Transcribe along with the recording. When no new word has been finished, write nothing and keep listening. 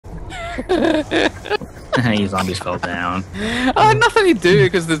You zombies fell down. I had nothing to do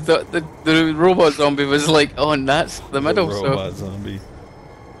because the robot zombie was like on the middle. The robot zombie.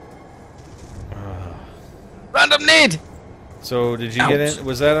 Random nade. So did you get it?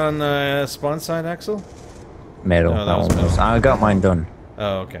 Was that on spawn side, Axel? Middle. No, that was middle. I got mine done.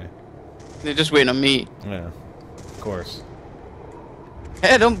 Oh, okay. They're just waiting on me. Yeah, of course.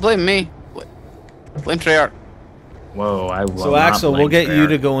 Hey, don't blame me. Blame Treyarch. Whoa, I will. So Axel, we'll get you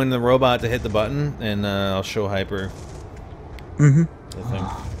to go in the robot to hit the button, and I'll show Hyper. Mm-hmm. The thing.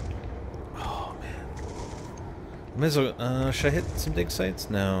 Oh man. Might as well, should I hit some dig sites?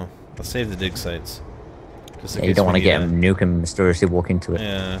 No, I'll save the dig sites. Just in Yeah, case you don't we want to need get him nuke and mysteriously walk into it.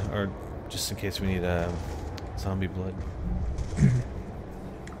 Yeah, or just in case we need zombie blood.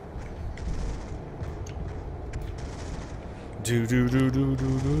 Do do do do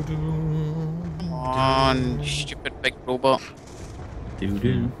do do do. Come on, stupid big robot. Do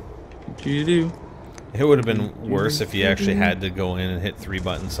do do do. It would have been worse if you actually had to go in and hit 3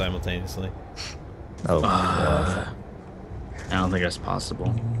 buttons simultaneously. Oh, God. I don't think that's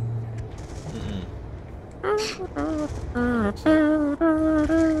possible.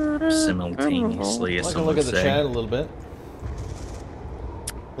 Simultaneously, as I can someone look at the say. chat a little bit.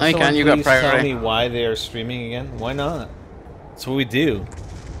 No, you Someone can. You got please priority. Tell me why they are streaming again. Why not? That's what we do.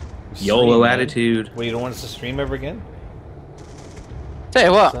 We YOLO stream, man. attitude. Well, you don't want us to stream ever again? Tell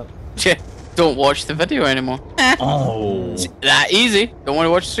you What's what, up? don't watch the video anymore. Oh. It's that easy. Don't want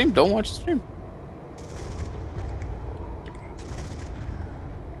to watch the stream? Don't watch the stream.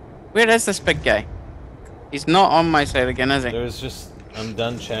 Where is this big guy? He's not on my side again, is he? There's just, I'm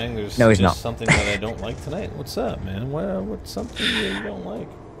done chatting. There's No, he's just not. something that I don't like tonight. What's up, man? What's something that you don't like?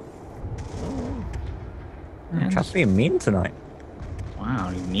 Just being mean tonight. Wow,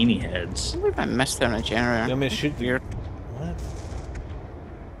 you meanie heads. I believe I missed it on a generator. You want me to shoot Weird. What?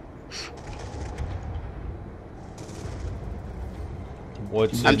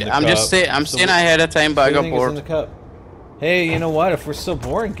 What's in the I'm just saying. I'm saying ahead of time, but I got Everything is in the bored. cup. Hey, you know what? If we're so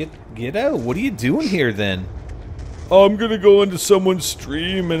boring, get out. What are you doing here then? Oh, I'm gonna go into someone's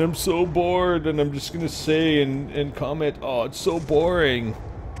stream and I'm so bored and I'm just gonna say and comment, oh, it's so boring.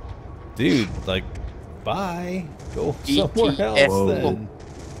 Dude, like, bye. Go somewhere else then.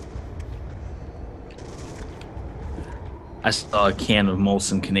 I saw a can of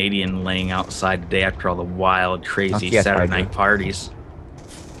Molson Canadian laying outside today after all the wild, crazy yes, I Saturday do. night parties.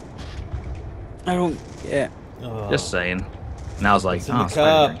 I don't. Yeah. Just saying. And I was like, It's in oh, the Spider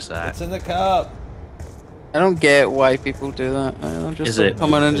cup. drinks that. It's in the cup. I don't get why people do that. I don't just Is like, it-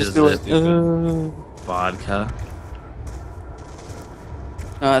 come in and just is be it like, Vodka.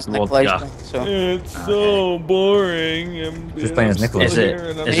 no, that's Well, Nikolai's yeah. thing, so. It's so boring. Just playing as Nicholas. Is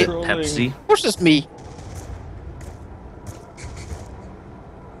it Pepsi? Of course it's me.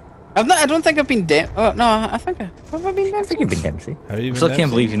 I don't think I've been oh no, I think have I been I think you've been Dempsey. Have you I been still can't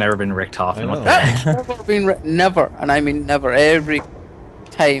Dempsey? believe you've never been Rick Toffin. I What know. the heck? never been never, and I mean never. Every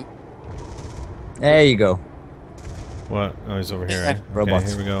time. There you go. What? Oh, he's over here. Right? Okay, Robots.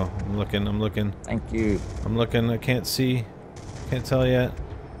 here we go. I'm looking. Thank you. I'm looking. I can't see. Can't tell yet.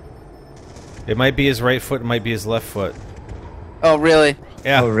 It might be his right foot. It might be his left foot. Oh really?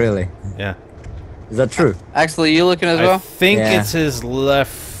 Yeah. Oh, really? Yeah. Is that true? Actually, you looking as I well? think Yeah. it's his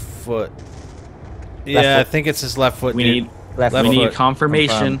left foot. Yeah, I foot. think it's his left foot. We dude. need Left Left we need foot.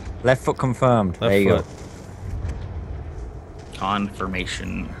 confirmation. Confirmed. Left foot confirmed. Left there you foot.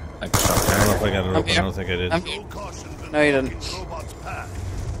 Confirmation. I don't know if I got it open. I here. don't think I did. I'm here. No, you didn't.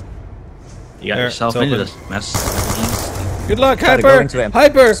 You got There, yourself it's into open. this mess. Good luck, Spider, go Hyper. into it.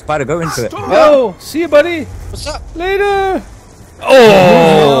 Hyper. Spider, go into it. Oh, see you, buddy. What's up? Later.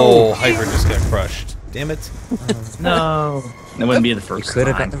 Oh, Hyper just got crushed. Damn it. No. That wouldn't be the You first could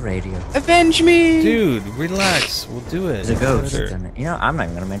have time. got the radio. Avenge me! Dude, relax. We'll do it. It's a ghost. Later. You know, I'm not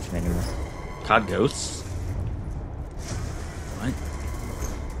even gonna mention it anymore. COD ghosts? What?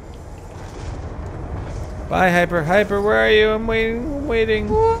 Bye, Hyper. Hyper, where are you? I'm waiting. I'm waiting.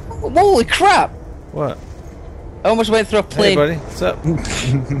 Holy crap! What? I almost went through a Hey, plane. buddy. What's up?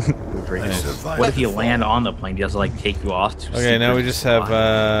 What if you land on the plane? Does it like take you off? To Okay, now we just have.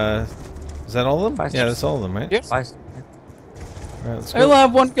 fly? Is that all of them? Five Yeah, stars. that's all of them, right? Yes. Five- All right, let's I only go.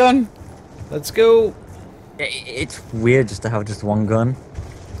 have one gun. Let's go. It's weird just to have just one gun.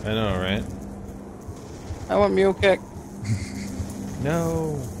 I know, right? I want mule kick.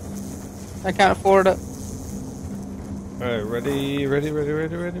 No. I can't afford it. All right, ready.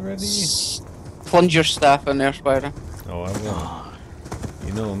 Plunge your staff in there, Spider. Oh, I will.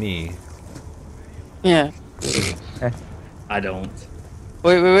 You know me. Yeah. I don't.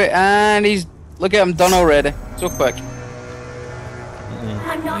 Wait, and he's... Look at him, done already. So quick.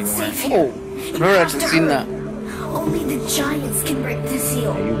 I'm not safe here. Oh, You never have actually to seen hurry. that. Only the giants can break the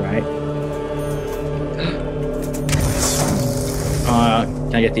seal. Are you right?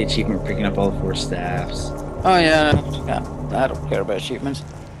 Can I get the achievement for picking up all the 4 staffs? Oh yeah, I don't care about achievements.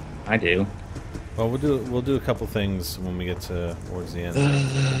 I do. Well, we'll do a couple things when we get towards the end.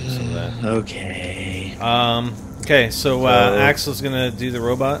 Some of that. Okay. Okay, so Axel's gonna do the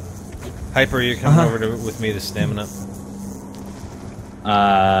robot. Hyper, you're coming over with me to stamina.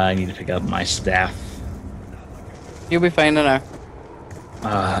 I need to pick up my staff. You'll be fine now.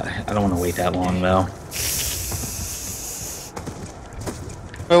 I don't want to wait that long though.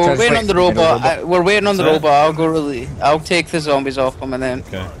 Well, we're Try to waiting fight on the the middle robot. We're waiting on the What's that? robot. I'll take the zombies off him and then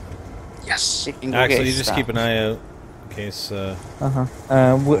Okay. Yes. he can go Axel, get you his just stuff. keep an eye out in case.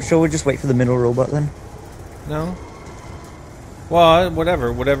 Shall we just wait for the middle robot then? No. Well,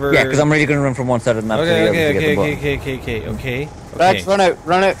 whatever. Yeah, because I'm really going to run from one side of the map to the other to get the button. Okay. Rex, run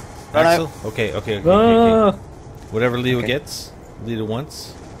out. Axel? Okay. Whatever Leo gets, Leo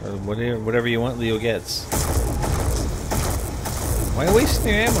wants, or whatever you want, Leo gets. Why are you wasting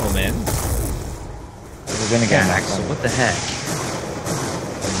your ammo, man? We're going to get Yeah, an Axel, what the heck?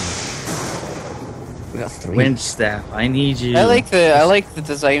 We got 3. Wind staff, I need you. I like the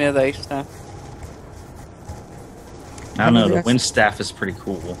design of the ice staff. I don't know, the wind staff is pretty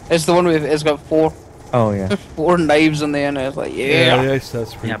cool. It's the one with it's got 4 Oh, yeah. 4 knives on the end. It's like yeah. that's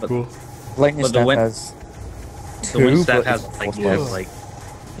pretty Yeah, but- cool. Lightning But the staff wind- has The wind 2, staff but has it's like, 4 stars.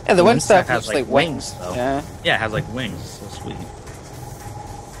 Yeah, the wind staff has looks like wings though. Yeah. Yeah, it has like wings. So sweet.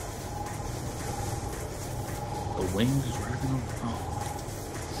 The wings wrapping on.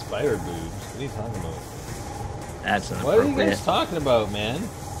 Oh, Spider boobs. What are you talking about? that's What are you inappropriate. guys talking about, man?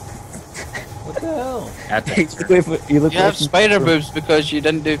 What the hell? That's You look away from- you look You away have from- spider boobs because you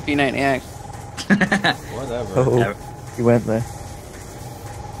didn't do P90X. Whatever. Oh, you went there.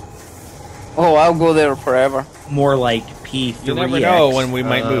 Oh, I'll go there forever. More like P3X. You never know when we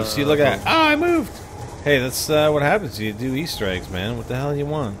might move. See, look at that. Oh, I moved! Hey, that's what happens. You do Easter eggs, man. What the hell you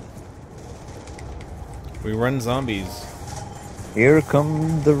want? We run zombies. Here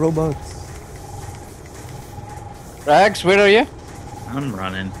come the robots. Rags, where are you? I'm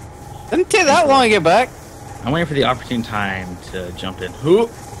running. Didn't take that long to get back. I'm waiting for the opportune time to jump in. Who?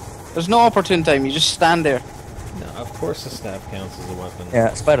 There's no opportune time. You just stand there. No, of course the staff counts as a weapon.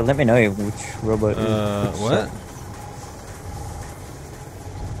 Yeah, Spider, let me know which robot. What?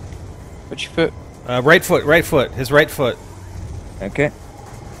 Which foot? Right foot. His right foot. Okay.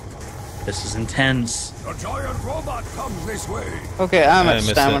 This is intense. The giant robot comes this way. Okay, I'm I at missed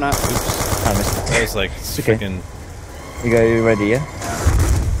it. stamina. Oops. I missed That it. was like Okay. freaking. You ready, yeah?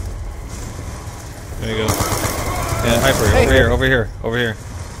 There you go. Yeah, Hyper, Hey. over here.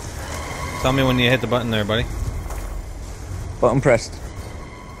 Tell me when you hit the button there, buddy. Button pressed.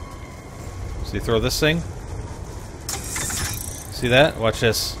 So you throw this thing. See that? Watch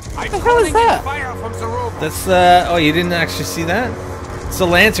this. What the hell is that? Fire from the robot. That's oh, you didn't actually see that? It's a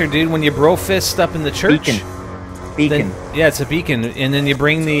lantern, dude. When you bro fist up in the church. Beacon. Then, yeah, it's a beacon, and then you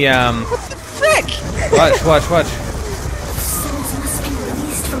bring the Frick! Watch. Souls must be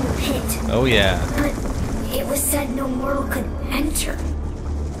released from the pit. Oh yeah. But it was said no mortal could enter.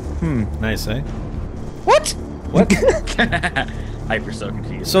 Nice, eh? What? What? Hyper so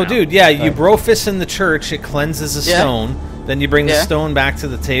confused. So, now. dude, yeah, you bro fist in the church. It cleanses a Yeah. stone. Then you bring the Yeah. stone back to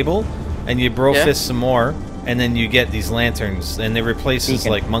the table, and you bro Yeah. fist some more, and then you get these lanterns, and they replace us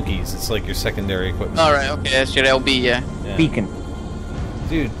Beacon. like monkeys. It's like your secondary equipment. Alright, okay, that's your LB, yeah. Yeah. Beacon.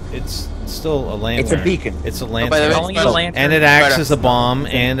 Dude, it's still a lantern. It's a beacon. It's a by the lantern. way, Calling it a lantern. And it acts Right as a bomb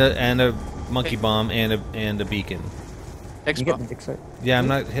and a monkey bomb and a beacon. You get the dig site. Yeah, I'm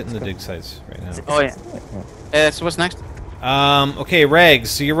not hitting the dig sites right now. Oh, yeah. So what's next? Okay,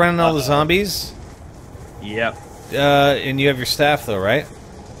 Rags. So you're running all the zombies, Yep. and you have your staff though, right?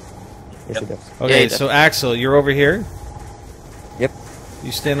 Yes, it does. Okay, he so Axel, you're over here. Yep.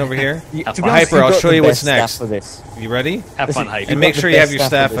 You stand over here. You, Have to fun. be honest, Hyper, you I'll got show the you what's best staff next. For this. You ready? Have fun, Listen, Hyper. And got make the sure you have best your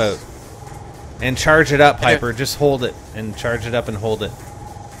staff staff for out. this. And charge it up, Hyper. Just hold it and charge it up and hold it.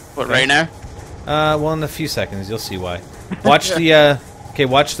 What, right now? Well, in a few seconds, you'll see why. Watch the okay.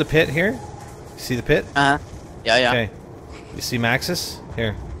 Watch the pit here. See the pit? Uh-huh. Yeah. Okay. You see Maxis?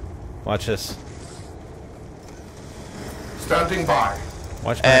 Here. Watch this. Standing by.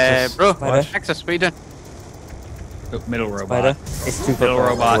 Watch Maxis. Bro, Spider. access, what are you doing? Oh, middle robot. Spider. It's too Little far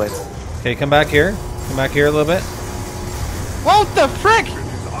robot. away. Okay, come back here. Come back here a little bit. What the frick?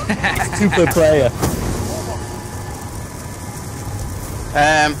 Super player.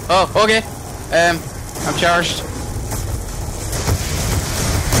 Oh, okay. I'm charged.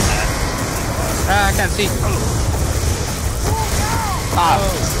 I can't see. Ah,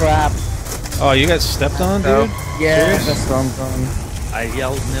 crap. Oh, you got stepped on, dude? Yeah, Serious? that's what I'm done. I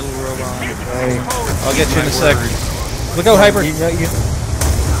yelled middle robot. Okay. I'll get you in a sec. Look out, Hyper! You know,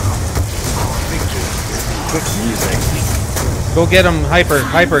 Go get him, Hyper!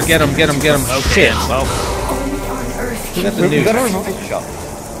 Hyper, get him, get him, get him. Okay, well, Only on Earth Who got the we nuke? got a remote shot.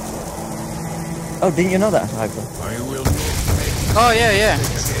 Oh, didn't you know that, Hyper? Oh yeah, yeah.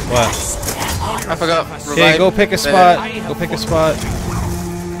 What? I forgot. Okay, go pick a spot. Go pick a spot.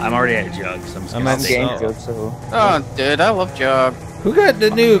 I'm already at jugs. I'm just I'm gonna at stay. Game Oh. joke, so. Oh, dude, I love Jog. Who got the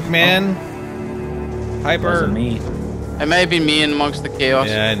nuke, man? Hyper. Wasn't me. It may be me in amongst the chaos.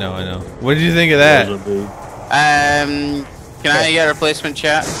 Yeah, I know, I know. What did you think of that? Can I get a replacement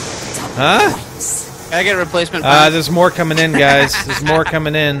chat? Huh? Can I get a replacement? Pan? There's more coming in, guys. There's more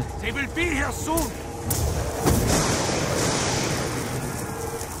coming in. They will be here soon.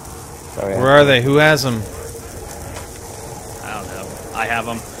 Sorry. Where are they? Who has them? I don't know. I have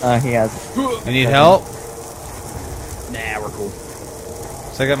them. He has. You need help? Nah, we're cool.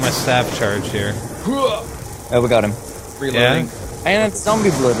 So I got my staff charge here. Oh, we got him. Reloading. And it's zombie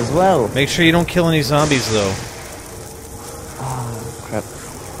blood as well. Make sure you don't kill any zombies, though. Crap.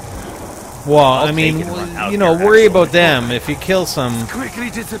 Well, I'll I mean, take it and run out you know, there, worry actually. about them. If you kill some, Quickly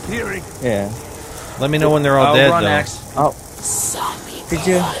disappearing. Yeah. let me know when they're all I'll dead, run though. X. Oh. Did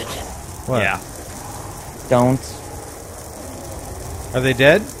you? What? Yeah. Don't. Are they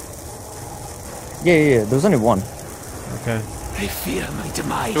dead? Yeah. There was only one. Okay. I fear my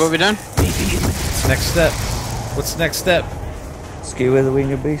demise. So what we done? Next step. What's the next step? Skewer the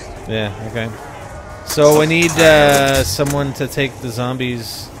winged beast. Yeah, okay. So we need someone to take the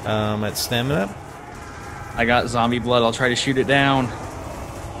zombies at stamina. I got zombie blood. I'll try to shoot it down.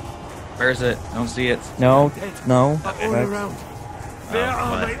 Where is it? I don't see it. No. No. All Rex. around. There are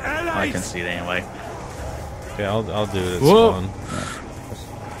But my allies. I can see it anyway. Okay, I'll do it at Whoa.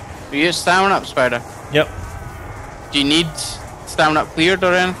 spawn. We use stamina up, Spider. Yep. Do you need stamina up cleared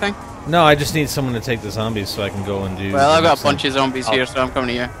or anything? No, I just need someone to take the zombies so I can go and do. Well, the I've got next a bunch thing. of zombies here, so I'm coming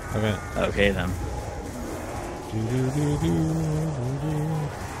to you. Okay. Okay then.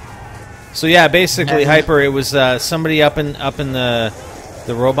 So yeah, basically, Hyper. It was somebody up in the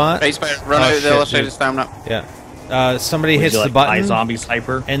robot. Right, Spider, run Oh, out shit, the other side dude. of stamina. Yeah. Somebody Would hits you the like button, zombies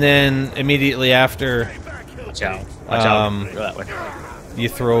hyper. and then immediately after, Watch out. Watch out. Go that way. you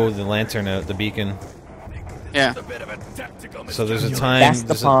throw the lantern out, the beacon. Yeah. So there's a time. That's the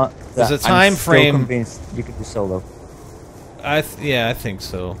there's a- part. there's that a time I'm frame. So convinced you could do solo. Yeah, I think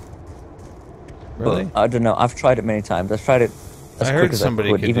so. Really? But I don't know. I've tried it many times. I've tried it as I quick heard as somebody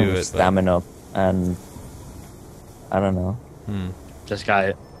I could, could even do with it, but- stamina, and I don't know. Just got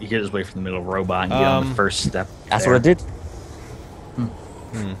it. You can just wait for the middle robot and get on the first step. That's there. what I did.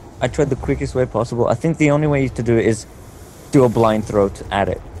 I tried the quickest way possible. I think the only way to do it is do a blind throw at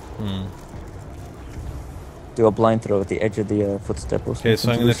it. Do a blind throw at the edge of the footstep or something. Okay, so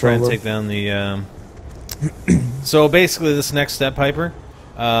I'm to gonna do try and solo. take down the. So basically, this next step, Hyper,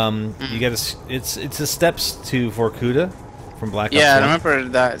 you get it's the steps to Vorkuta from Black Ops Yeah, I 1. remember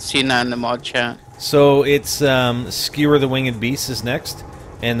that, seeing that in the mod chat. So it's Skewer the Winged Beast is next,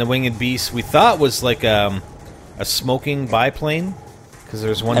 and the Winged Beast we thought was like a smoking biplane because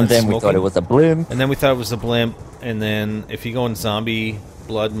there's one And that's then we smoking. thought it was a blimp. And then we thought it was a blimp, and then if you go in zombie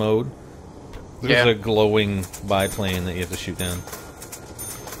blood mode, there's Yeah. a glowing biplane that you have to shoot down.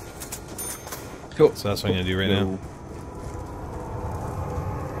 Cool. So that's what I'm gonna do right now.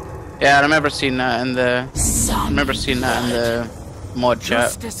 Yeah, I remember seeing that in the. I remember seeing that in the mod chat.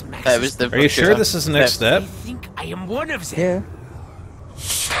 Justice Max. That was the. Are you sure this is the next step? I think I am one of them. Yeah.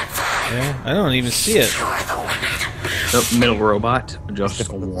 Yeah, I don't even see it. The middle robot. Just a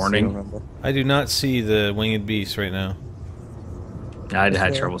Difficult to warning. remember. I do not see the Winged Beast right now. I'd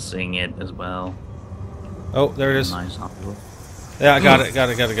had there? trouble seeing it as well. Oh, there it is. Nice. Yeah, I got it. Got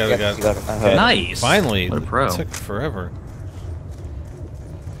it. Yeah, you got it. I heard. Nice. Finally. What a pro. It took forever.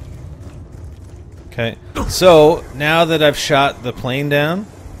 Okay. So, now that I've shot the plane down...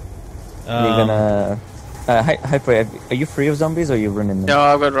 You're gonna. Hyper, are you free of zombies or are you running them? No,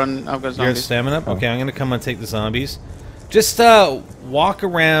 I've got run. I've got You're at zombies. stamina up? Oh. Okay, I'm going to come and take the zombies. Just walk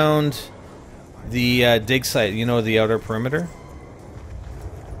around the dig site. You know, the outer perimeter?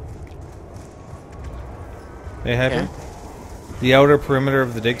 Hey, Hyper? Yeah. The outer perimeter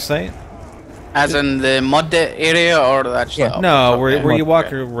of the dig site? As in the mod area or that? Yeah. No, where you walk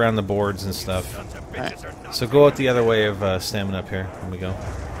Okay. around the boards and stuff. Right. So go out the other way of stamina up here. Here we go.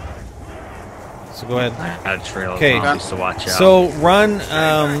 So go ahead. I got a trail of Okay. zombies to watch out. So run,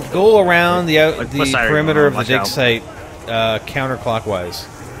 go around the Like, the what's that? perimeter of the Watch dig out. site counterclockwise,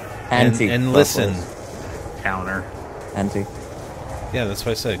 and Anti. listen. counter. Anti. Yeah, that's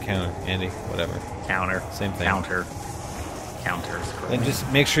what I said. Counter, Andy. Whatever. Counter. Same thing. Counter. Counters. And just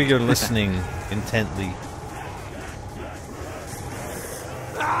make sure you're listening intently.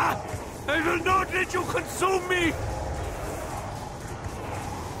 Ah! I will not let you consume me!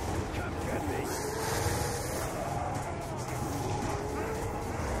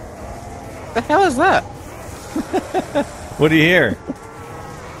 The hell is that? What do you hear?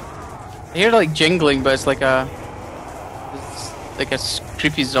 I hear like jingling, but it's like a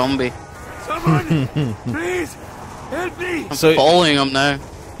creepy zombie. Someone, please help me! I'm So- following him now.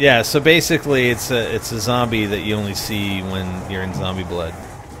 Yeah, so basically it's a zombie that you only see when you're in zombie blood.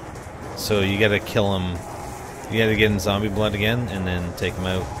 So you gotta kill him. You gotta get in zombie blood again and then take him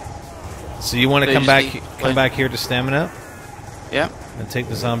out. So you want to So come you back just need- come back here to stamina Yeah. and take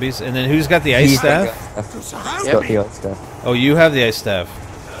the zombies. And then who's got the ice staff? He's Yep. got the ice stuff. Oh, you have the ice staff.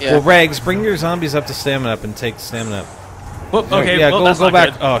 Yeah. Well, Rags, bring your zombies up to stamina up and take stamina up. Whoop, okay, yeah, well, go that's go not back.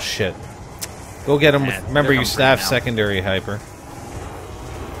 good. Oh shit. Go get them. Man, Remember they're your coming staff now. secondary hyper.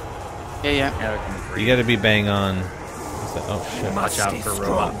 Yeah. Yeah, they're coming free. You got to be bang on. Oh shit. Watch out for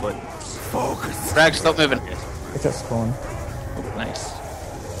robot foot. Focus. Rag, stop moving. It's at spawn. Nice.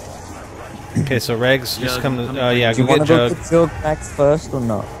 Okay, so Rags, just Jug, come to. come Yeah, Do you go want get to go Jug. to Jug Rags first or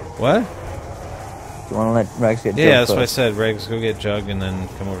not? What? Do you want to let Rags get Jug Yeah, that's what I first? said. Rags, go get Jug and then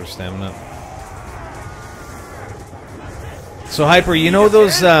come over to stamina up. So Hyper, you know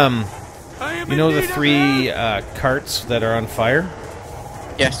those I am you know in the need of 3 help. carts that are on fire?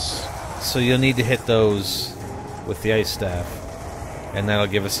 Yes. So you'll need to hit those with the ice staff, and that'll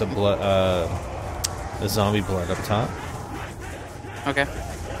give us a zombie blood up top. Okay.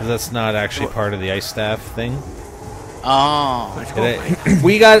 'Cause that's not actually part of the ice staff thing. Oh.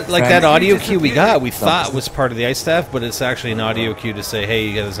 We got like that Right. audio cue we got. We thought was part of the ice staff, but it's actually an audio cue to say, "Hey,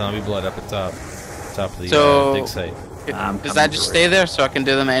 you got a zombie blood up at top of the So- dig site." Does that just stay there so I can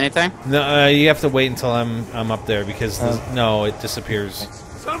do them at any time? No, you have to wait until I'm up there because no, it disappears.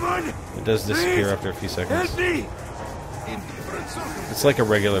 Someone, It does disappear Please. after a few seconds. help me! It's like a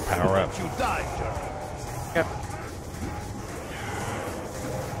regular power up. Yep.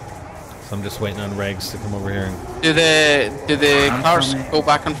 So I'm just waiting on Regs to come over here. And, Do the cars go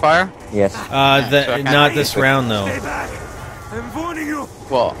back on fire? Yes. so I can't- not this round though. Stay back! I'm warning you!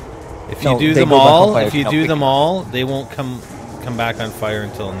 What? If you No, do they them go back on all, fire if you now. do them all, they won't come back on fire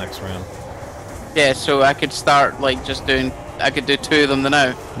until the next round. Yeah, so I could start like just doing. I could do 2 of them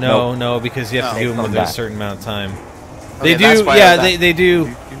now. No, because you have to No. do them They come within a back. certain amount of time. Okay, They that's do, why I yeah, was they do.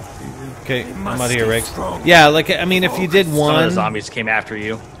 Okay, I'm out of here, Regs. Yeah, like I mean, if you did Some of one, the zombies came after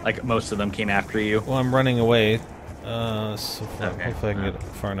you. Like most of them came after you. well, I'm running away. So far, Okay. hopefully I can get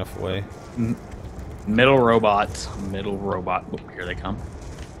far enough away. Middle robot. Middle robot. Oh, here they come.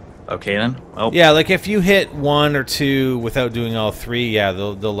 Okay then. Well, Yeah, like if you hit 1 or 2 without doing all 3, yeah,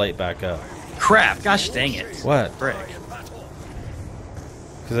 they'll light back up. crap. Gosh dang it. What? Frick.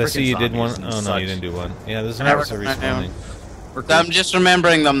 Because I see you did one. zombies Oh no, suck. you didn't do one. Yeah, there's Never zombies are done that respawning. I'm just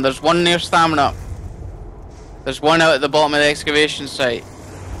remembering them. There's one near stamina. There's one out at the bottom of the excavation site,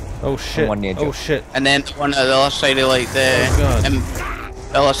 Oh shit! one near Oh Joe. shit! and then one at the other side of like the Oh, God.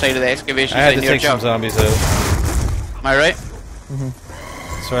 the other side of the excavation I had site to near take some Joe. zombies out. Am I right?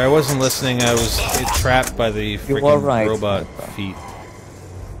 Sorry, I wasn't listening. I was trapped by the You freaking were right. robot feet.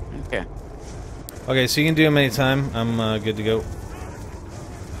 Okay. Okay, so you can do them anytime. I'm good to go.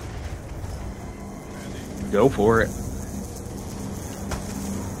 Go for it.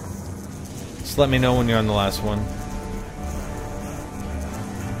 Just let me know when you're on the last one.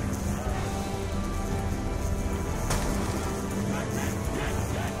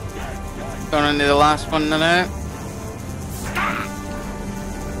 Going into the last one now.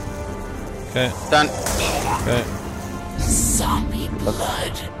 Okay. Done. Okay. Zombie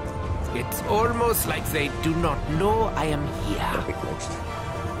blood. It's almost like they do not know I am here. Big glitch.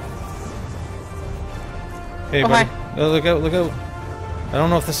 Hey, Oh, buddy. hi. Oh, look out! Look out! I don't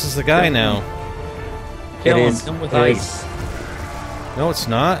know if this is the guy now. Kill him. is. Kill him with It is. ice. No, it's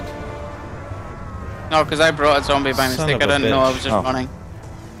not. No, because I brought a zombie by Son mistake. I of a didn't know I bitch. was just Oh. running.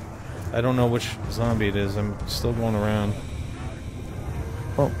 I don't know which zombie it is. I'm still going around.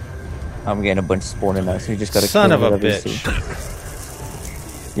 Oh. I'm getting a bunch spawning now, so you just gotta Son kill of a whatever you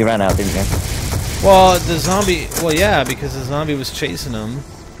bitch. see. You ran out, didn't you? Well, the zombie... Well, yeah, because the zombie was chasing him.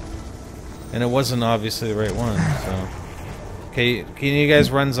 And it wasn't obviously the right one, so... Okay, can you guys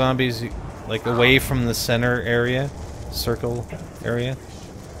run zombies, like, away from the center area? Circle area?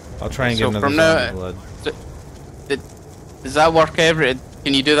 I'll try and get So another from zombie now- blood. Does that work every?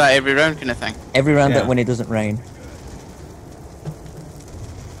 Can you do that every round, kind of thing? Every round Yeah. that when it doesn't rain.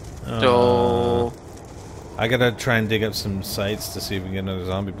 So I gotta try and dig up some sites to see if we can get another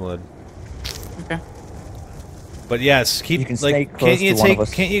zombie blood. Okay. But yes, keep You can stay like close to one of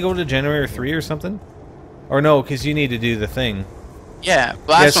us. can't you go to generator 3 or something? Or no, because you need to do the thing. Yeah.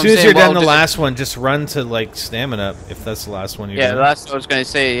 Yeah, as soon as you're done the last one, just run to like stamina up if that's the last one you're doing. Yeah, that's what I was gonna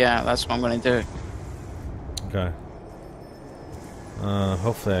say. Yeah, that's what I'm gonna do. Okay.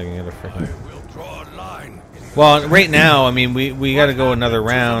 Hopefully I can get a freaking. Well, right now, I mean, we got to go another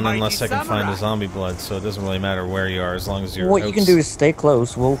round unless I can find a zombie blood. So it doesn't really matter where you are as long as you're. What you can do is stay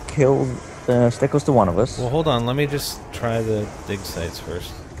close. We'll kill. Stay close to one of us. Well, hold on. Let me just try the dig sites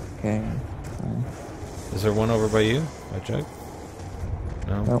first. Okay. Is there one over by you? I check.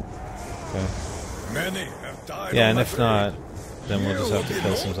 No. Nope. Okay. Many have died. Yeah, and if not, then we'll just have to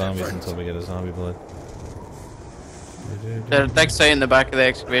kill some zombies until we get a zombie blood. The dig site in the back of the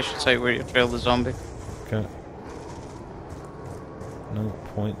excavation site where you trail the zombie. Okay. No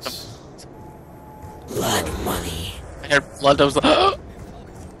points. Blood money. I heard blood. I was like,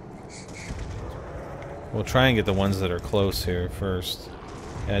 We'll try and get the ones that are close here first.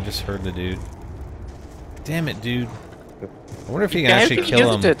 Yeah, I just heard the dude. Damn it, dude. I wonder if you can actually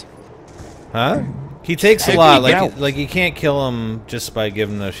kill him. Huh? He takes a lot. Like you can't kill him just by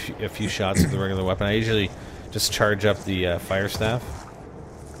giving him a few shots with the regular weapon. I usually just charge up the fire staff.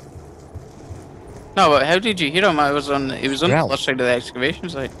 No, but how did you hear him? He was on the Growl. other side of the excavation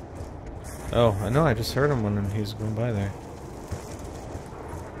site. Oh, I know. I just heard him when he was going by there.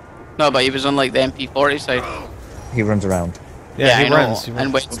 No, but he was on like the MP40 side. He runs around. Yeah, I he know. runs.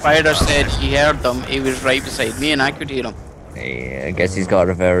 And when Spider said he heard them, he was right beside me and I could hear him. Yeah, I guess he's got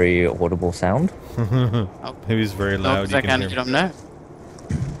a very audible sound. Maybe he's very No, loud. 'cause You I can can't hear hear him. him now.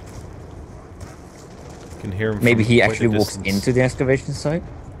 You can hear him. Maybe from he quite a actually walks distance. into the excavation site.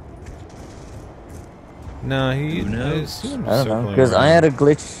 No, he. Who knows? I see him I don't know, circling because I around. had a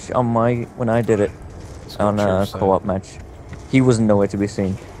glitch on my when I did it Let's go on a church side. co-op match. He was nowhere to be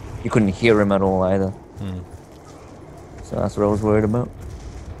seen. You couldn't hear him at all either. Hmm. So that's what I was worried about.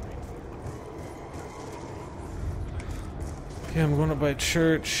 Okay, I'm going up by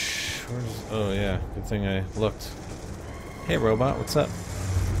church. Oh yeah, good thing I looked. Hey robot, what's up?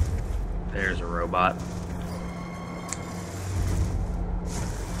 There's a robot.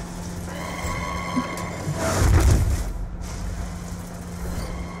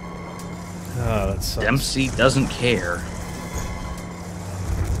 Oh, that sucks. Dempsey doesn't care.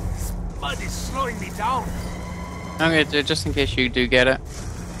 Blood is slowing me down. I'm gonna do just in case you do get it.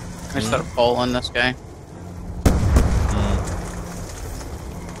 I'm gonna start following this guy.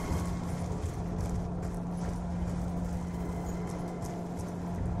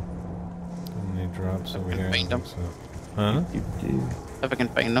 And he drops over here. Find him. So. Huh? If I can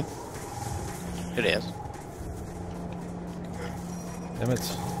find him. It is. Damn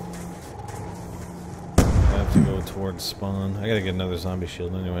it. I have to go towards spawn. I gotta get another zombie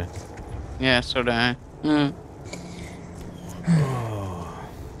shield anyway. Yeah, so do I. Hmm.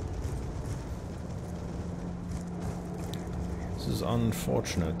 This is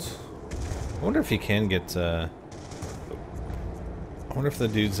unfortunate. I wonder if you can get, I wonder if the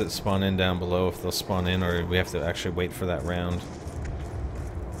dudes that spawn in down below, if they'll spawn in, or we have to actually wait for that round.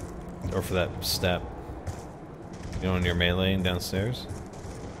 Or for that step. You know, when you're meleeing downstairs?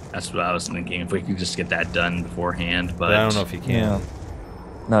 That's what I was thinking. If we could just get that done beforehand, but But I don't know if you can. Yeah.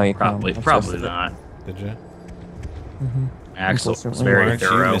 No, you probably can't. probably not. Did you? Axel was Unfortunately. very Aren't you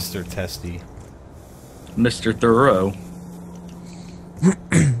thorough. Mr. Testy? Mr. Thorough.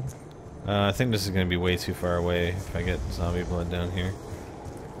 I think this is going to be way too far away if I get zombie blood down here.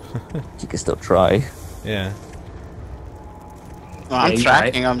 You can still try. Yeah. Well, I'm Yeah, you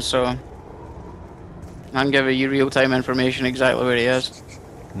tracking him, so I'm giving you real-time information exactly where he is.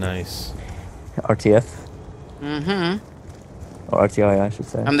 Nice. RTF Mm-hmm. or RTI, I should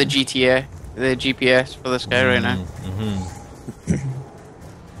say. I'm the GTA, the GPS for this guy right now. Mm-hmm.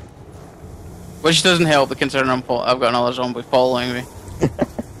 Which doesn't help, considering I've got another zombie following me.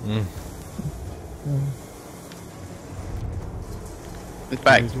 Mm. In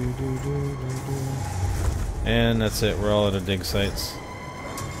fact, And that's it. We're all at a dig sites.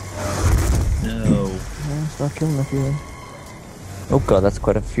 No. Yeah, start killing a few. Oh god, that's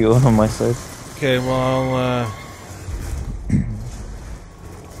quite a few on my side. Okay, well, I'll,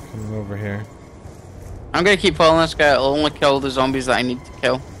 come over here. I'm gonna keep following this guy. I'll only kill the zombies that I need to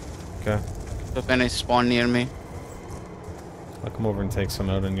kill. Okay. If any spawn near me. I'll come over and take some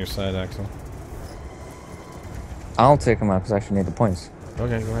out on your side, Axel. I'll take them out because I actually need the points.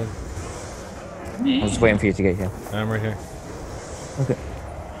 Okay, go ahead. I was just waiting for you to get here. I'm right here. Okay.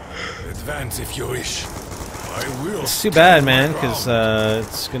 Advance if you wish. I will. It's too bad, man, because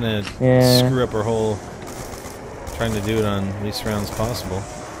it's gonna Yeah. screw up our whole trying to do it on least rounds possible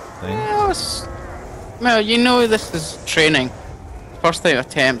thing. Well, you know this is training. First time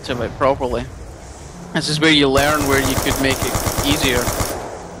attempt of it properly. This is where you learn where you could make it easier.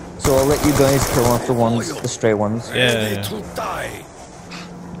 So I'll let you guys kill off the ones, the stray ones. Yeah. To die.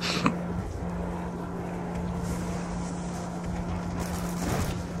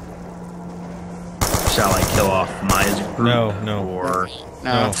 Shall I kill off my group? No. Or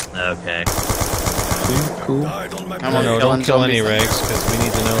No. okay. Cool. Died on my I'm blade. No, killing don't kill any zombies. Regs, because we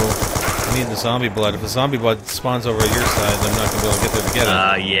need to know. We need the zombie blood. If the zombie blood spawns over your side, I'm not gonna be able to get there to get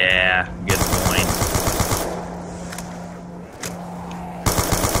it. Yeah, good point.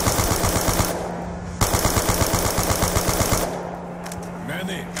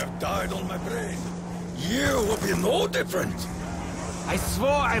 Many have died on my blade. You will be no different. I swore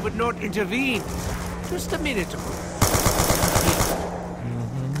I would not intervene. Just a minute ago.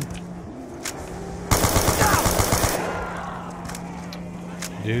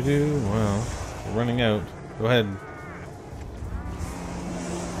 Well, we're running out. Go ahead.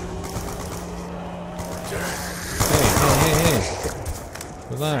 Hey.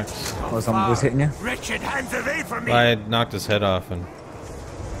 Relax. Oh, someone was hitting you? Wretched hands away from me! I had knocked his head off and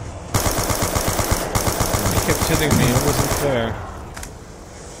he kept hitting me. It wasn't fair.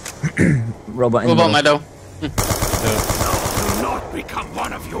 Robot in What the about middle. Meadow? Do not become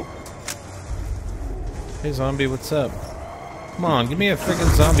one of you! Hey zombie, what's up? Come on, give me a freaking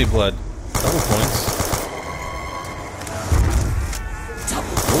zombie blood. Double points.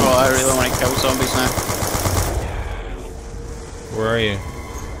 Oh, I really want to kill zombies now. Where are you?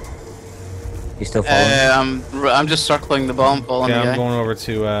 You still following? I'm just circling the bomb, following Okay, the I'm guy. going over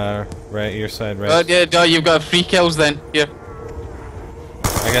to right your side, right? Oh, yeah, no, you've got 3 kills then. Here.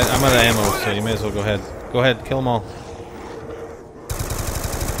 I'm out of ammo, so you may as well go ahead. Go ahead, kill them all.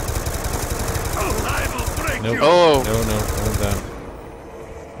 Nope. Oh. No, I want that.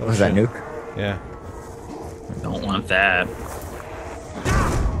 What was that, nuke? Yeah. Don't want that.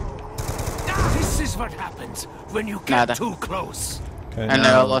 This is what happens when you get Nada. too close. Okay. And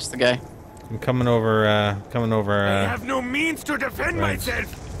now I lost the guy. I'm coming over. I have no means to defend right.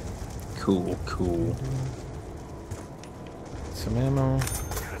 myself. Cool. Some ammo.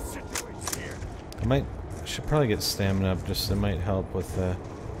 I should probably get stamina up. Just it might help with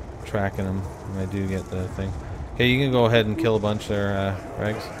tracking them when I do get the thing. Okay, you can go ahead and kill a bunch there,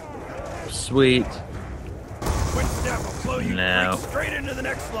 Regs. Sweet. No. Straight into the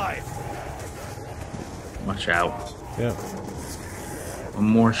next life. Watch out. Yep. One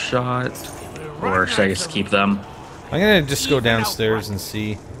more shot. Or should I just keep them? I'm gonna just go downstairs and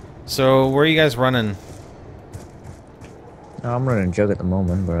see. So, where are you guys running? No, I'm running a jug at the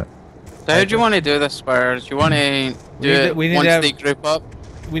moment, but... So how do you want to do this, Spurs? You want to do it we need once to have- they group up?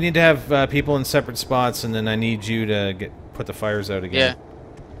 We need to have people in separate spots, and then I need you to put the fires out again.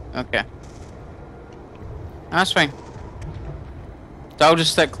 Yeah. Okay. That's fine. So I'll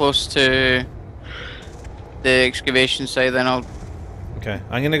just stick close to the excavation site, then I'll... Okay,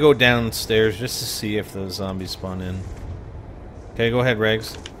 I'm gonna go downstairs just to see if the zombies spawn in. Okay, go ahead,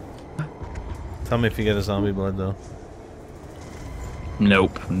 Regs. Tell me if you get a zombie blood, though.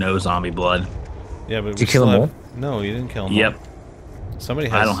 Nope. No zombie blood. Yeah, but Did you kill them all? No, you didn't kill them Yep. all. Somebody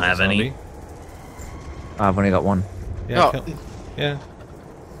has I don't a have zombie. any. Oh, I've only got one. Yeah, Oh. kill, yeah.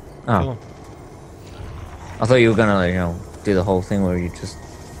 Oh. Kill 'em. I thought you were gonna, you know, do the whole thing where you just...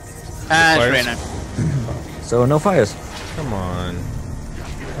 Ah, it's Fires? raining. So, no fires. Come on.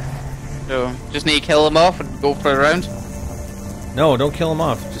 So, just need to kill them off and go for a round? No, don't kill them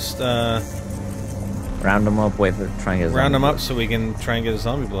off. Just Round them up, wait for try and get a round them zombie. up so we can try and get a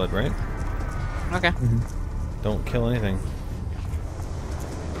zombie blood, right? Okay. Don't kill anything.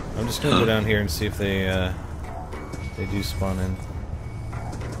 I'm just gonna go down here and see if they do spawn in.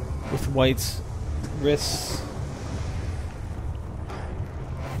 With white's wrists.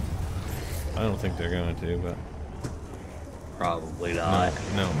 I don't think they're going to, but Probably not.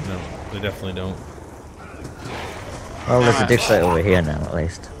 no, they definitely don't. Well, there's a dig site over here now, at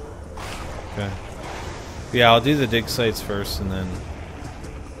least. Okay. Yeah, I'll do the dig sites first, and then.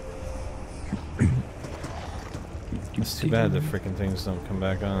 It's too bad the freaking things don't come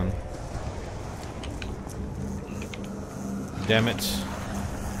back on. Damn it.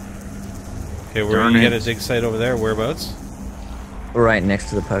 Okay, where Darn you it. get a dig site over there? Whereabouts? Right next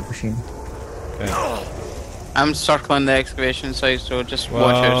to the poke machine. Okay. I'm circling the excavation site, so just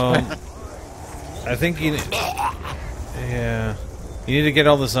watch Well, out. I think you. Yeah. You need to get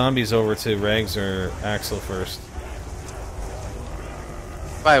all the zombies over to Rags or Axel first.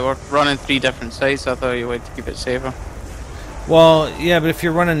 Why, we're running 3 different sites, I thought you would keep it safer. Well, yeah, but if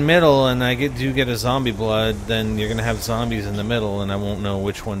you're running middle and I do get a zombie blood, then you're gonna have zombies in the middle, and I won't know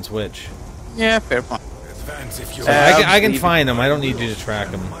which one's which. Yeah, fair point. Advance if you So I can find them. I don't need you to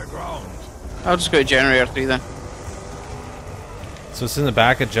track them. my ground. I'll just go to generator 3 then. So it's in the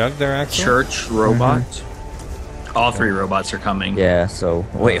back of Jug there, Axel? Church robot. All 3 robots are coming. Yeah, so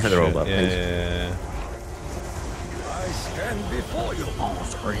wait for the Shit. robot, Yeah, please. yeah, I stand before you. All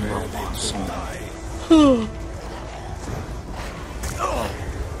 3 robots.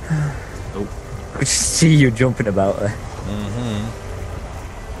 I could just see you jumping about there.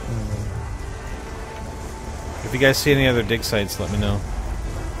 If you guys see any other dig sites, let me know.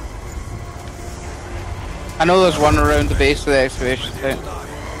 I know there's one around the base of the excavation site.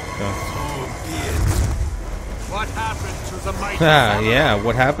 What happened to the mighty Ah, samurai? yeah,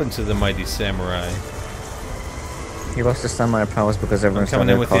 what happened to the mighty samurai? He lost his samurai powers because I'm everyone's coming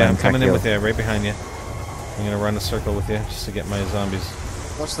started in with you, calling I'm him coming in Kakyo. with you, right behind you. I'm gonna run a circle with you, just to get my zombies.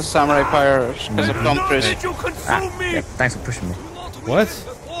 What's the samurai power? Because I've come through. Did you consume me? Yeah, thanks for pushing me. What?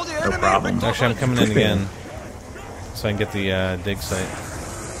 No problem. Actually, I'm coming in again. So I can get the dig site.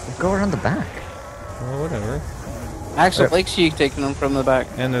 Go around the back. Well, whatever. Axel likes you taking them from the back.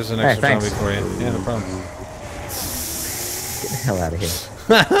 And there's an Hey, extra thanks. zombie for you. Yeah, no problem. Get the hell out of here.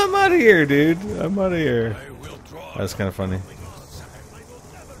 I'm out of here, dude. I'm out of here. That's kind of funny.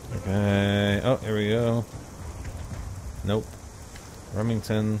 Okay. Oh, here we go. Nope.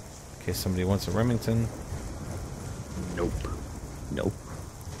 Remington. In case somebody wants a Remington. Nope. Nope.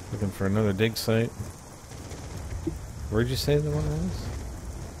 Looking for another dig site. Where'd you say the one was?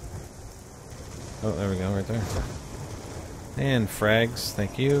 Oh, there we go, right there. And frags.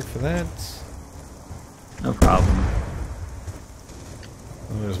 Thank you for that. No problem.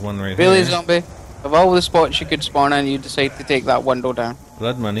 Oh, there's one right Really, here. zombie? Of all the spots you could spawn in, you decide to take that window down.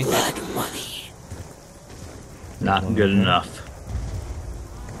 Blood money. Not good enough.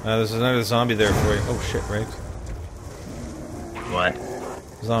 There's another zombie there for you. Oh shit, right? What?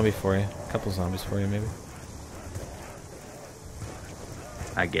 Zombie for you. A couple zombies for you, maybe.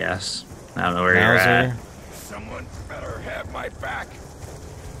 I guess. I don't know where you're Mauser. at. Someone better have my back.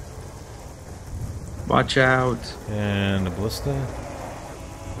 Watch out. And a ballista.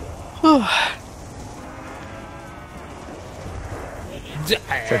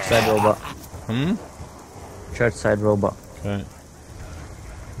 Church side robot. Hmm? Church side robot. Okay.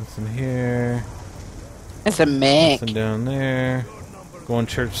 Nothing here. It's a mech. Nothing down there. Going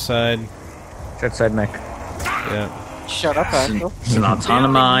church side. Church side mech. Yeah. Shut up, Axel. It's an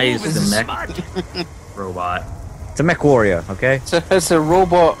autonomized mech robot. It's a mech warrior, okay? It's a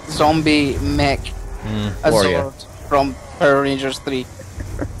robot zombie mech Warrior. Azord from Power Rangers 3.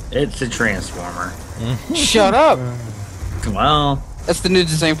 It's a transformer. Shut up! Well, It's the new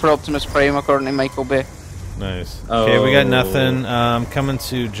design for Optimus Prime, according to Michael Bay. Nice. Okay, we got Oh. nothing. Coming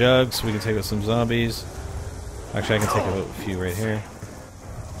to Jug so we can take out some zombies. Actually, I can take out a few right here.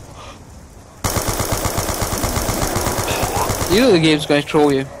 You know the game's going to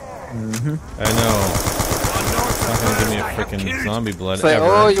troll you. I know. It's not gonna give me a freaking zombie blood It's like, ever.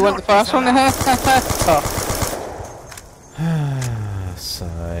 oh, you want the fast one?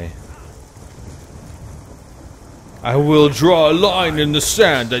 Sigh. I will draw a line in the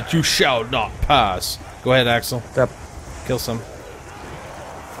sand that you shall not pass. Go ahead, Axel. What's up? Kill some.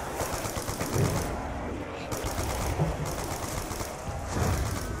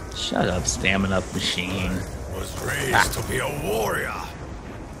 shut up, stamina machine. Was raised to be a warrior.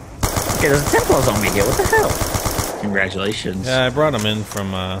 Okay, there's a Templar zombie here. What the hell? Congratulations. Yeah, I brought him in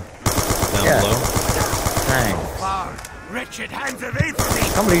from down Yeah. below. Thanks. Far, wretched hands away from me! I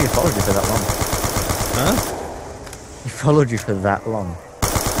can't believe he followed you for that long. Huh? He followed you for that long.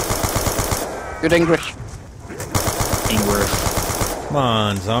 Good English. English. Come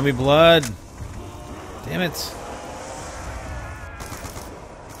on, zombie blood. Damn it.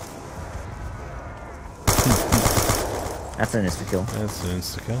 That's an insta kill. That's an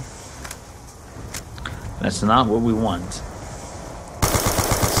insta-kill. That's not what we want.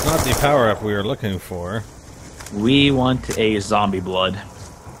 It's not the power-up we were looking for. We want a zombie blood.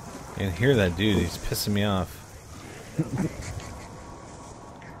 You can hear that dude, he's pissing me off.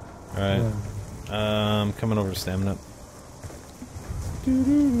 Alright. Coming over to stamina.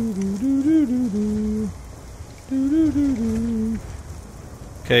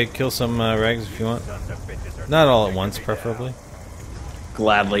 Okay, kill some rags if you want. Not all at once, preferably.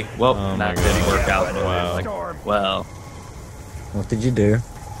 Gladly. Well, Oh my that didn't God. work out. Wow. Well, What did you do?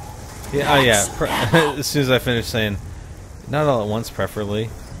 Yeah, oh yeah. As soon as I finish saying, not all at once, preferably.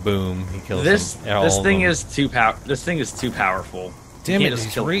 Boom, he kills this them. All this of thing them. is too This thing is too powerful. Damn You it, can't just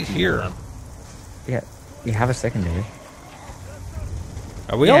he's kill right people here. with them. Yeah, you have a secondary.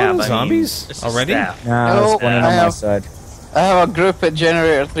 Are we all Yeah, in but I mean, zombies it's a already? staff. Nah, No, there's one on I my have- side. I have a group at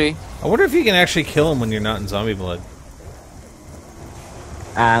Generator 3. I wonder if you can actually kill him when you're not in zombie blood.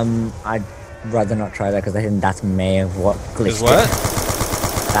 I'd rather not try that because I think that may have what glitched Is what? it.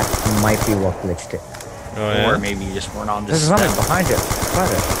 That might be what glitched it. Oh, yeah? Or maybe you just weren't on There's this a zombie step. behind you.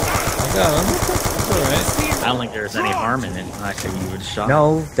 Got it. I got him. It's alright. I don't think there's any harm in it. I think you would shot.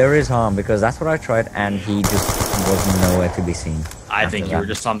 No, there is harm because that's what I tried and he just was nowhere to be seen. I after think you that. were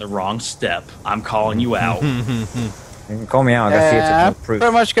just on the wrong step. I'm calling you out. You can call me out. That's I've no proof.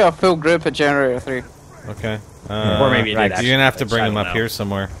 pretty much got a full group at Generator 3. Okay. Or maybe it right. did actually You're gonna have to glitch, bring I him don't up know. here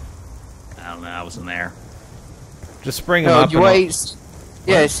somewhere. I don't know. I wasn't there. Just bring him No, up. you and I'll- wait.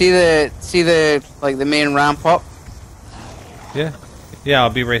 Yeah, see the like the main ramp up. Yeah. Yeah,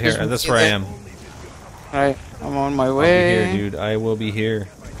 I'll be right here. Just That's see where I that. am. Right, I'm on my I'll be way. here, dude. I will be here.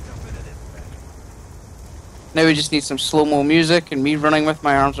 Now we just need some slow-mo music and me running with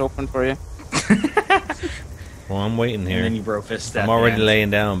my arms open for you. Well, I'm waiting And here. then you bro fist that. I'm already laying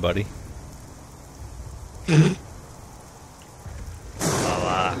down, buddy.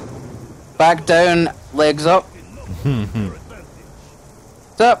 Back down, legs up.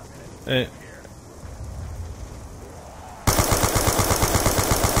 What's up? Hey.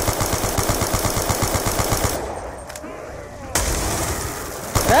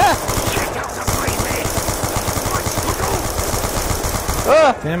 Ah!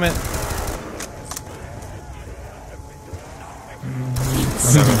 Ah! Damn it.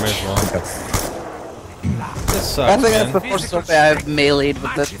 This I sucks, think that's man. the first zombie I've meleeed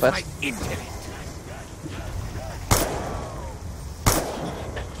with this fist.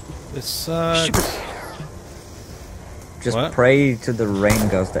 This sucks. Just What? pray to the rain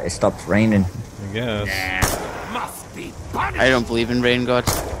gods that it stops raining. I guess. Must be punished I don't believe in rain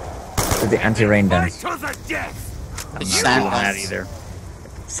gods. To the anti-rain dance. to the death. It's I'm sand not doing that dance. either.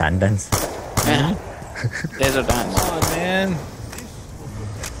 Sand dance. Yeah. Desert dance. Come on, man.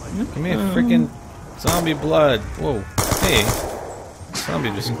 Give me a freaking zombie blood. Whoa. Hey.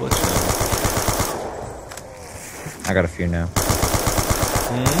 Zombie just glitched out. I got a few now.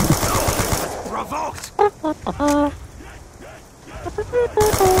 Provoked.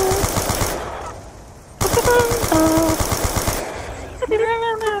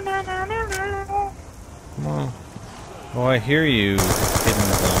 Come on. Oh, I hear you,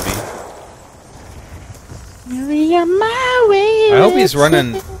 hidden zombie. I hope he's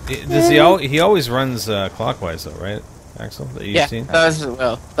running. Does he always runs clockwise though, right, Axel? That you've Yeah, seen? that's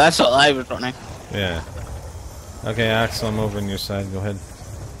what I was running. Yeah. Okay, Axel, I'm over on your side. Go ahead.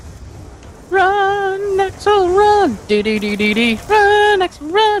 Run, Axel, run! Do do do do do. Run, Axel,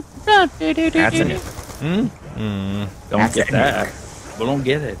 run! Run! Do do do That's do. it. Hmm. Hmm. Don't That's get it. that. We don't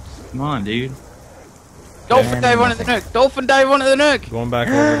get it. Come on, dude. Dolphin dive onto the nuke! Dolphin dive onto the nuke! Going back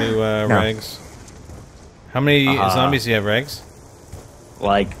over to No. Rags. How many zombies do you have, Rags?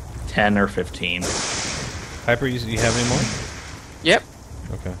 Like 10 or 15. Hyper, you have any more? Yep,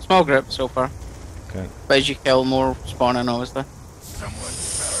 Okay. small grip so far. Okay. But as you kill more spawning, obviously.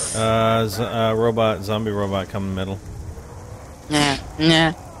 Zombie robot, come in the middle. Yeah,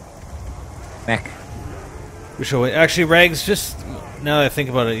 yeah. Mech. We should wait. Actually, Rags, just now that I think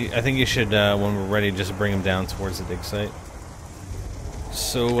about it, I think you should, when we're ready, just bring him down towards the dig site.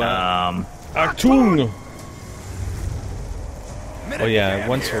 So, Achtung! Oh yeah,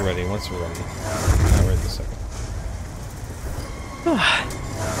 once we're ready. Not right this second.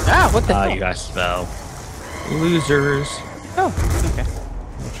 Ah, what the hell? you guys fell. Losers. Oh, okay.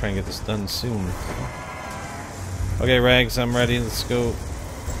 I'll try and get this done soon. Okay, Rags, I'm ready. Let's go.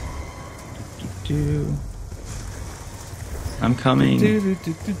 I'm coming.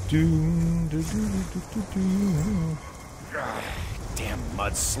 Damn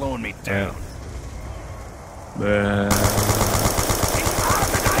mud's slowing me Alright. down.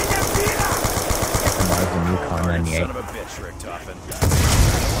 Marvin Yukon 98. Son of a bitch, Rick Toppin.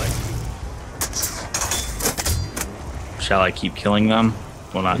 Shall I keep killing them?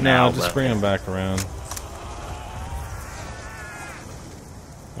 Well, not Now, now, just but bring him back around.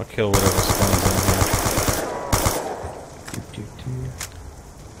 I'll kill whatever spawns in here.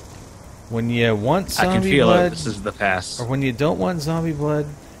 When you want I zombie can feel blood, it. This is the pass. or when you don't want zombie blood,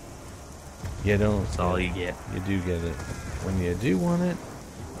 you don't. That's all you get. You do get it. When you do want it,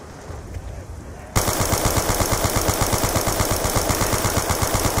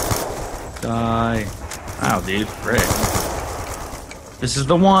 Die. Wow, dude. Frick. This is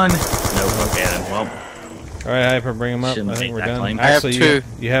the one. Nope, okay then. Well, all right, Hyper, bring him up. Shouldn't I think make we're that done. claim. I have Actually, two.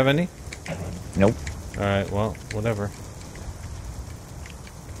 You have any? Nope. All right, well, whatever.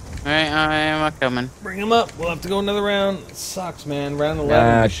 Alright, I am coming. Bring him up. We'll have to go another round. It sucks, man. Round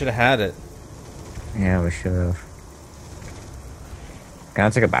 11. We should have had it. Yeah, we should have. Can I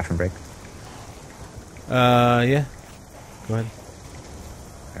take a bathroom break? Yeah. Go ahead.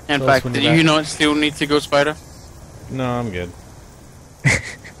 In Tell us fact, when do you're you back. not still need to go, Spider? No, I'm good.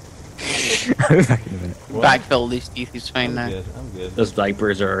 I'll be back in a minute. What? Backfill these teeth, he's fine I'm now. good. I'm good. Those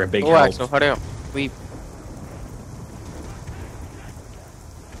diapers are a big Oh, help. Axel, hurry up. Weep.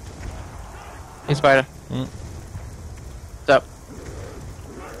 Hey, Spider. Hmm. What's up?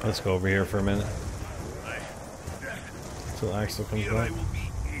 Let's go over here for a minute. Until Axel comes back.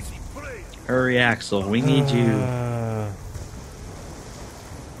 Hurry, Axel. We need you.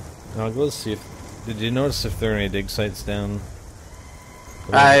 I'll go see if... Did you notice if there are any dig sites down?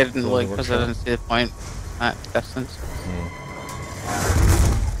 I below didn't the look because I workshop? didn't see the point at distance.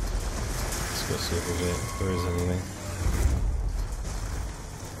 Let's go see if there is anything.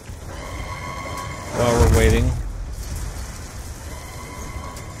 While we're waiting.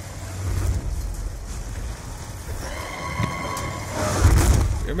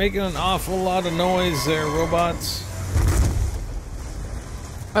 You're making an awful lot of noise there, robots.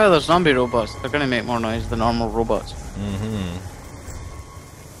 Well, they're zombie robots. They're gonna make more noise than normal robots. Mm-hmm.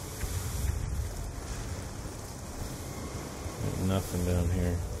 Nothing down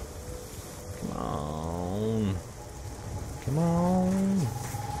here. Come on. Come on.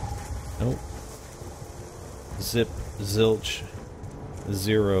 Nope. Zip, zilch,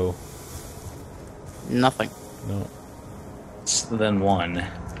 zero. Nothing. No. Then one.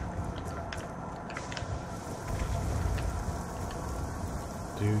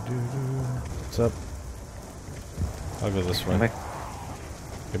 What's up? I'll go this way. I'm back.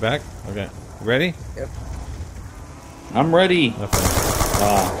 You're back? Okay. Ready? Yep. I'm ready. Nothing.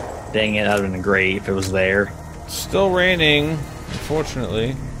 Oh, dang it. That would have been great if it was there. Still raining,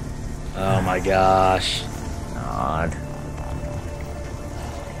 unfortunately. Oh my gosh. God.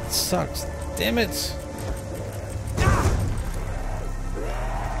 It sucks. Damn it.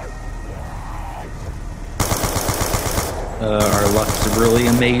 Our luck's really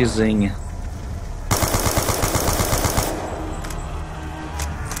amazing.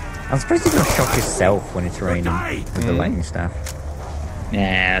 I'm surprised you don't shock yourself when it's raining with the lightning staff.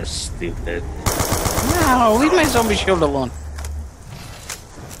 Nah, stupid. No, leave my zombie shield alone.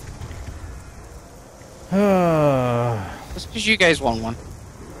 Just because you guys want one.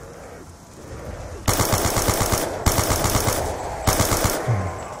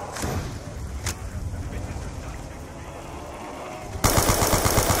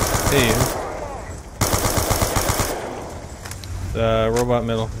 Hey, you. Robot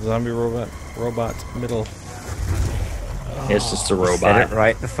middle. Zombie robot. Robot middle. It's just a Said robot. it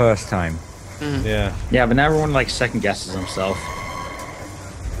right the first time. Yeah. Yeah, but now everyone like second guesses himself.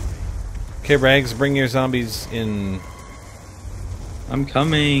 Okay, Rags, bring your zombies in. I'm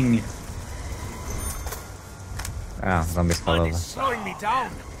coming. Ah, zombies fall over. Slowing me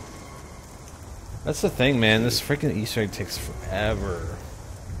down. That's the thing, man. This freaking Easter egg takes forever.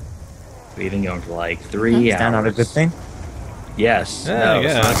 We've been going for like 3 Is that hours. not a good thing? Yes. Yeah, no, I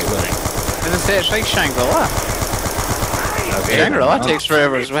it's not a guess, good but- thing. As I say, it's like Shangri-La. Okay. Shangri-La Oh. takes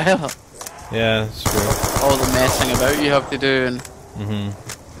forever as well. Yeah, it's true. All the messing about you have to do and... Mm-hmm.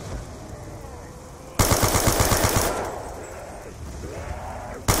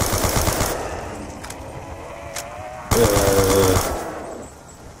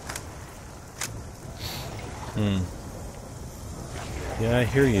 Yeah, I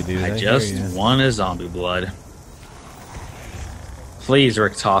hear you, dude. I hear just you. want a zombie blood. Please,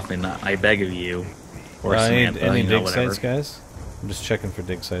 Rick Toffin, I beg of you. Or Samantha, any you know, dig whatever. sites, guys? I'm just checking for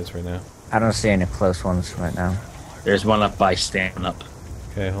dig sites right now. I don't see any close ones right now. There's one up by Stand Up.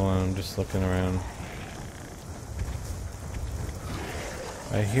 Okay, hold on. I'm just looking around.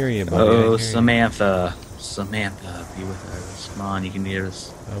 I hear you, buddy. I Oh, hear you. Samantha. Samantha, be with us. Come on, you can give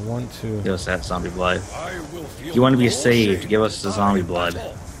us, I want to. give us that zombie blood. I will feel You want to be no saved, shame. give us the zombie blood.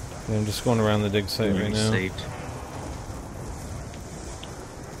 I'm just going around the dig You site want right to be now. saved.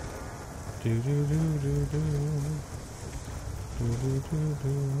 Do, do, do, do, do. Do, do, do, do.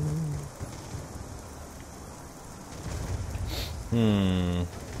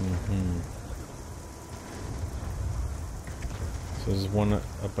 Mm-hmm. So there's one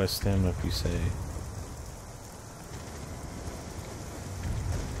up by Stand Up, you say?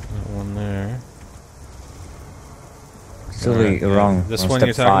 That one there. Still Alright, you're yeah. wrong. This on one step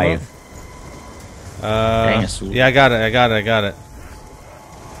you're talking 5. Dang it, Swoop. Yeah, I got it.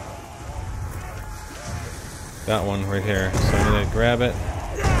 That one right here. So I'm gonna grab it.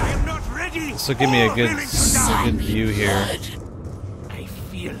 I am not ready. This will give me a good view here. I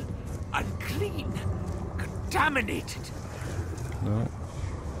feel contaminated. No.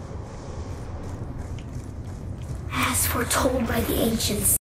 As foretold by the ancients,